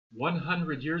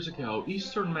100 years ago,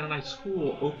 Eastern Mennonite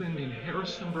School opened in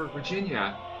Harrisonburg,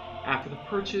 Virginia, after the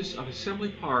purchase of Assembly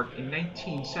Park in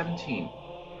 1917.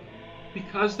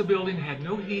 Because the building had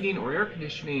no heating or air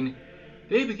conditioning,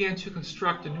 they began to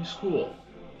construct a new school.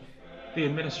 The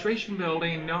administration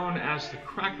building, known as the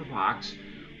Cracker Box,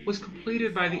 was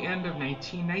completed by the end of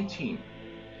 1919.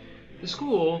 The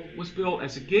school was built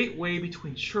as a gateway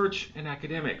between church and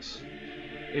academics.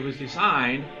 It was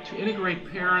designed to integrate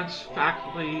parents,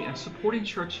 faculty, and supporting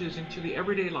churches into the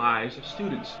everyday lives of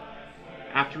students.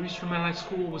 After Eastern Mennonite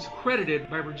School was accredited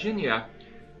by Virginia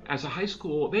as a high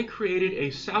school, they created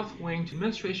a South Wing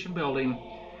administration building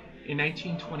in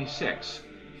 1926.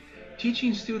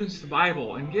 Teaching students the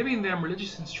Bible and giving them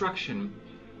religious instruction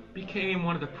became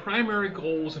one of the primary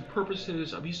goals and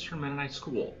purposes of Eastern Mennonite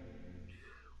School.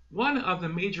 One of the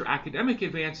major academic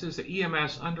advances that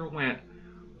EMS underwent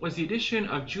was the addition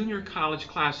of junior college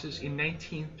classes in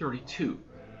 1932.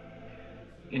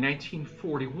 In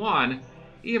 1941,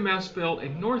 EMS built a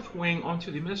north wing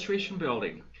onto the administration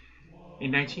building.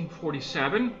 In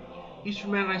 1947,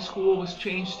 Eastern Mennonite School was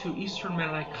changed to Eastern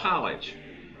Mennonite College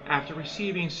after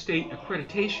receiving state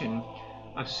accreditation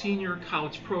of senior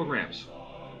college programs.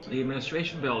 The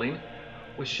administration building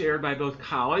was shared by both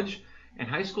college and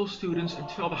high school students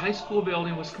until the high school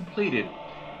building was completed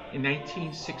in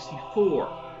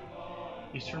 1964.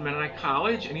 Eastern Mennonite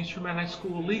College and Eastern Mennonite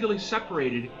School legally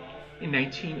separated in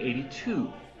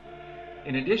 1982.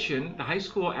 In addition, the high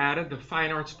school added the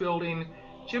Fine Arts Building,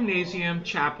 gymnasium,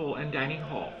 chapel, and dining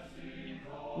hall.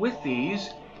 With these,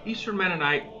 Eastern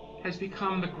Mennonite has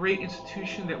become the great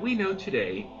institution that we know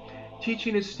today,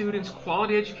 teaching its students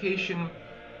quality education,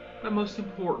 but most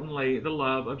importantly, the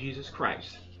love of Jesus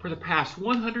Christ. For the past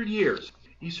 100 years,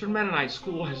 Eastern Mennonite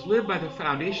School has lived by the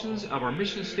foundations of our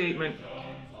mission statement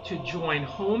to join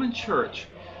home and church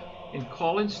in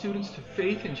calling students to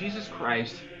faith in Jesus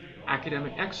Christ,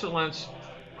 academic excellence,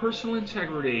 personal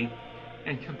integrity,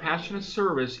 and compassionate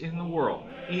service in the world.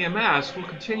 EMS will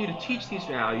continue to teach these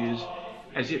values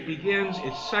as it begins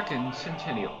its second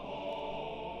centennial.